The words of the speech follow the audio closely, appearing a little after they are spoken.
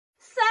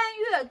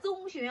月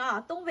中旬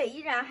啊，东北依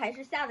然还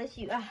是下的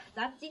雪，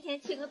咱们今天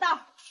清个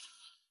道。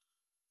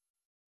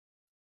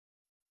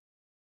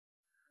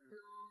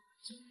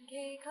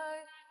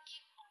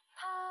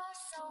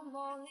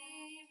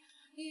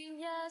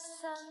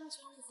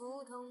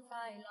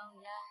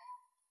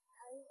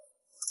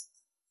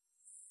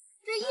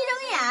这一睁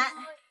眼，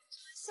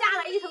下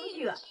了一层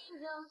雪。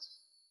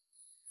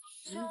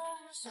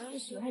这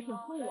雪还挺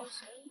厚啊！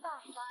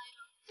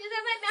现在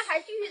外面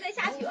还继续在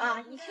下雪啊！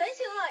你全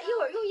清了，一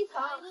会儿又一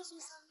层，清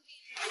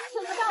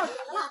个道得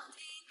了。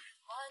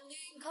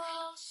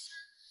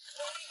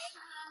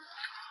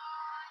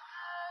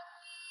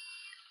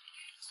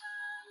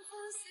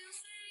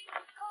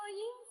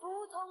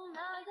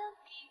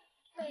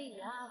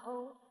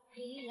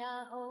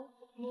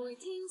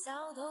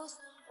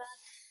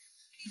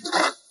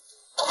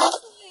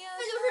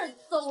这就是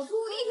走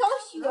出一条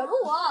雪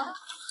路啊！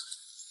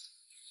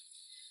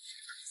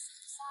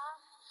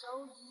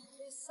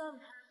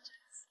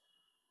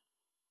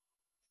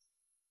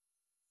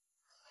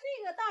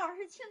这个道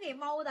是清给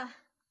猫的，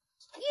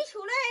一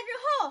出来之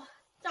后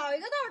找一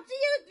个道，直接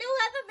溜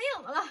达就没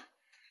影了。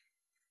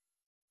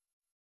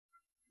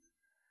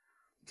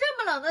这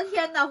么冷的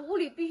天呢，屋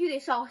里必须得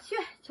烧，去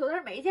求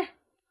点煤去。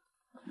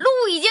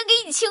路已经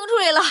给你清出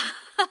来了，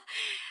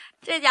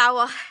这家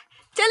伙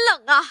真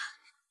冷啊！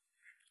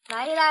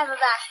来一袋子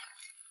呗。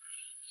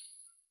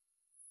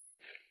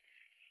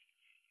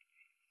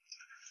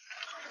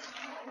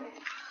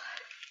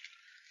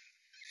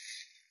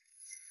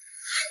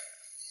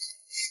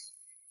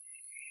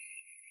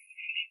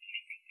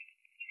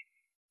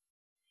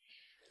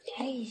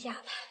拆一下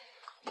吧，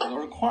这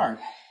都是块儿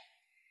的。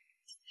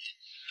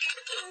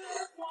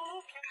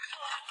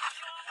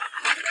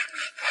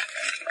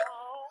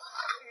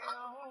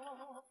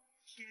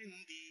天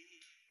地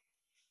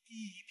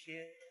一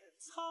片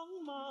苍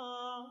茫，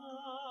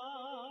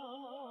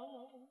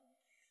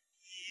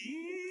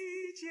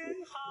一见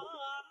寒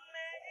雷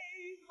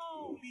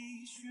好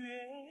比雪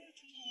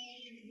珠。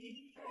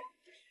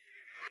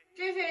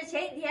这是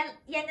前几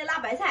天腌的辣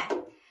白菜，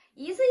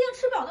一次性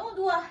吃不了那么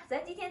多，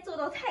咱今天做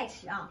道菜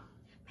吃啊，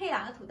配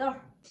两个土豆，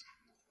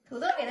土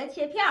豆给它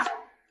切片儿，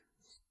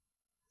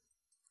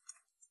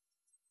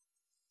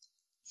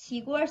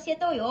起锅先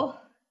倒油，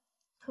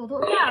土豆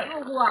片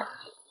入锅，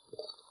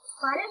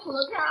把这土豆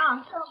片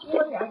啊上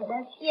锅里给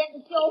它煎的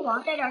焦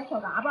黄，带点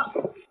小嘎巴。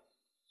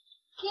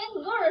煎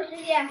土豆的时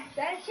间，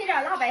咱切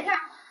点辣白菜。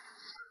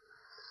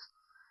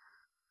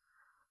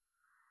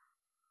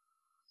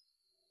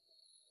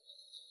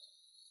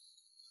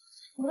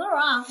土豆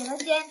啊，给它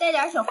先带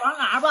点小黄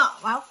嘎巴，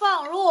完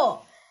放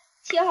入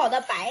切好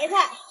的白菜，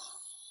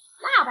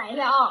辣白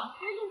菜啊，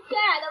这是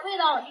天然的味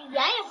道，你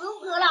盐也不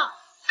用搁了。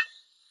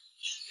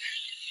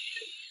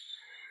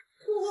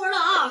出锅了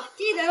啊，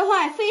这个的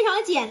话非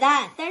常简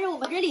单，但是我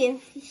们这里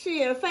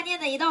是饭店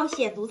的一道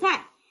显族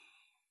菜。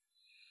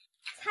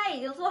菜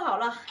已经做好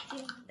了，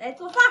来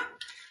做饭。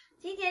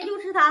今天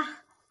就吃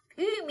它，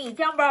玉米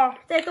浆包，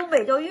在东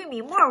北叫玉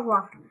米沫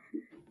沫。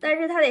但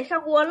是它得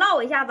上锅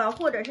烙一下子，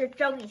或者是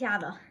蒸一下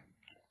子。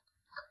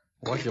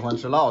我喜欢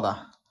吃烙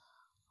的，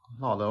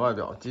烙的外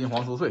表金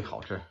黄酥脆，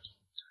好吃。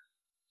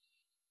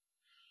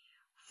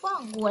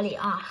放锅里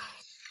啊，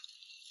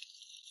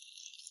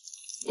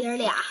爷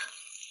俩，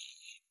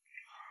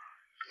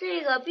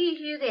这个必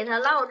须给它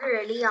烙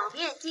至两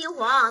面金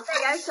黄，带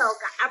点小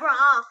嘎巴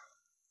啊。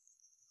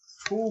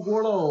出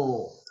锅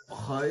喽！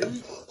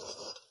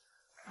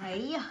哎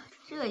呀，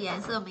这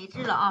颜色没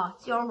治了啊，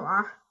焦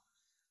黄。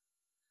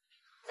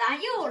咱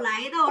又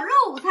来到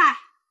肉菜，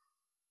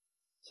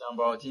香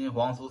包金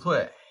黄酥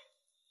脆，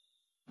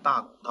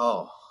大骨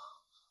头，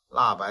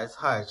辣白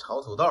菜炒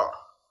土豆，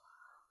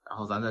然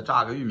后咱再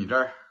榨个玉米汁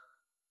儿，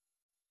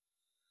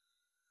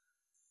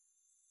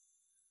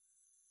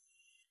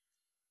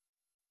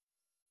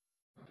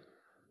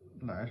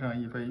来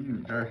上一杯玉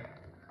米汁儿。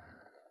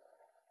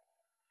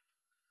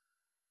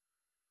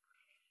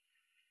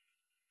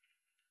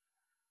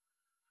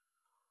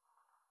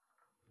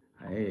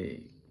哎，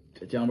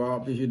这酱包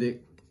必须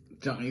得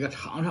整一个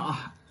尝尝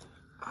啊！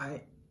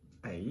哎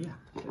呀，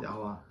这家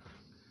伙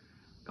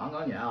刚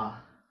刚粘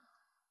啊！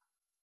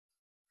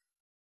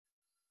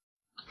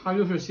它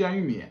就是鲜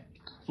玉米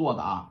做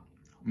的啊，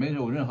没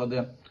有任何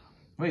的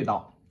味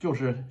道，就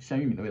是鲜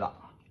玉米的味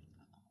道，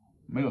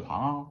没有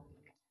糖啊。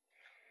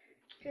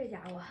这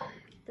家伙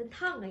真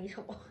烫啊！一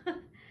瞅，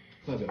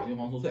外表金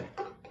黄酥脆。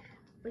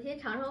我先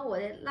尝尝我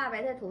的辣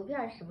白菜土豆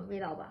片是什么味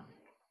道吧。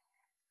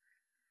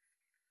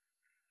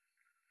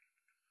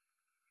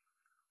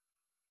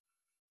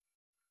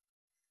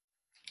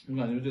我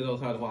感觉这道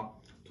菜的话，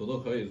土豆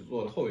可以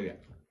做的厚一点。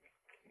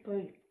可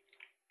以。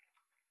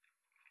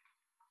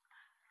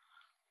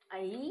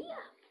哎呀，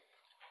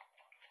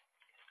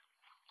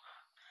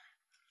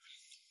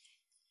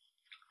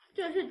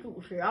这是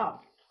主食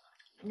啊！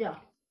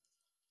呀，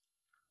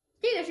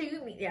这个是玉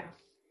米的，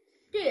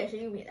这也是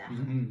玉米的。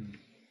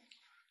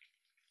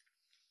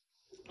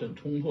真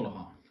冲突了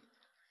哈。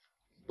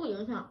不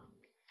影响，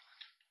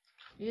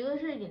一个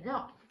是饮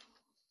料，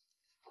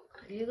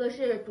一个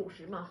是主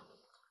食嘛。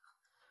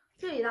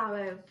这一大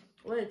杯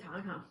我得尝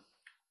一尝。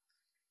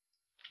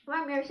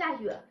外面下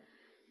雪，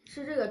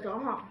吃这个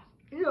正好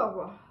热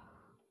乎。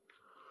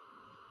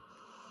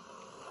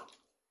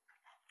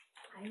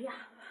哎呀，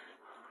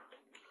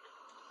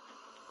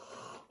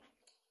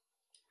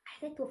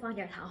再多放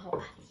点糖好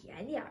了，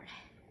甜点儿的。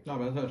辣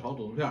白菜炒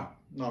土豆片，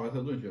辣白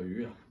菜炖鳕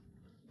鱼，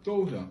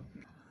都行。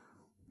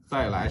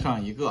再来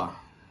上一个，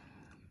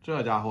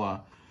这家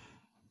伙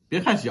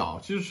别看小，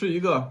其实吃一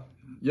个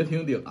也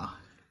挺顶啊。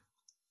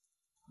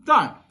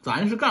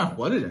咱是干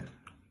活的人，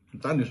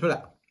咱得吃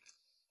俩。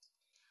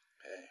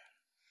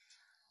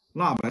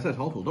辣白菜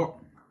炒土豆，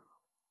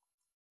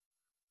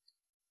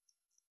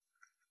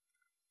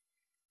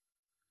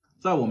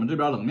在我们这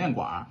边冷面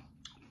馆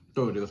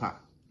都有这个菜。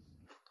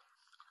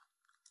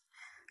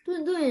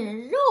顿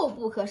顿肉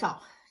不可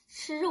少，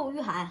吃肉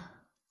御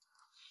寒。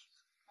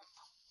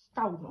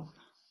大骨头，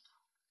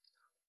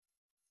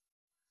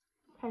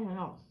太香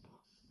了！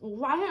我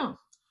发现了，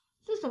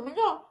这什么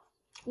叫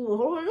骨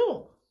头和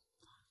肉，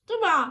对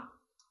吧？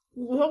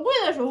骨头贵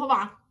的时候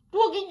吧，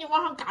多给你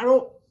往上嘎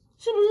肉，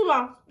是不是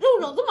吧？肉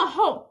整这么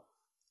厚。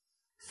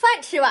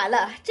饭吃完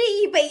了，这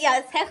一杯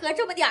呀，才喝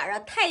这么点儿啊，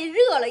太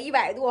热了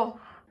，100度。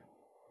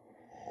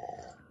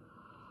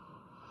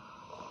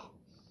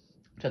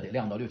这得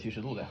晾到60、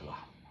70度再喝。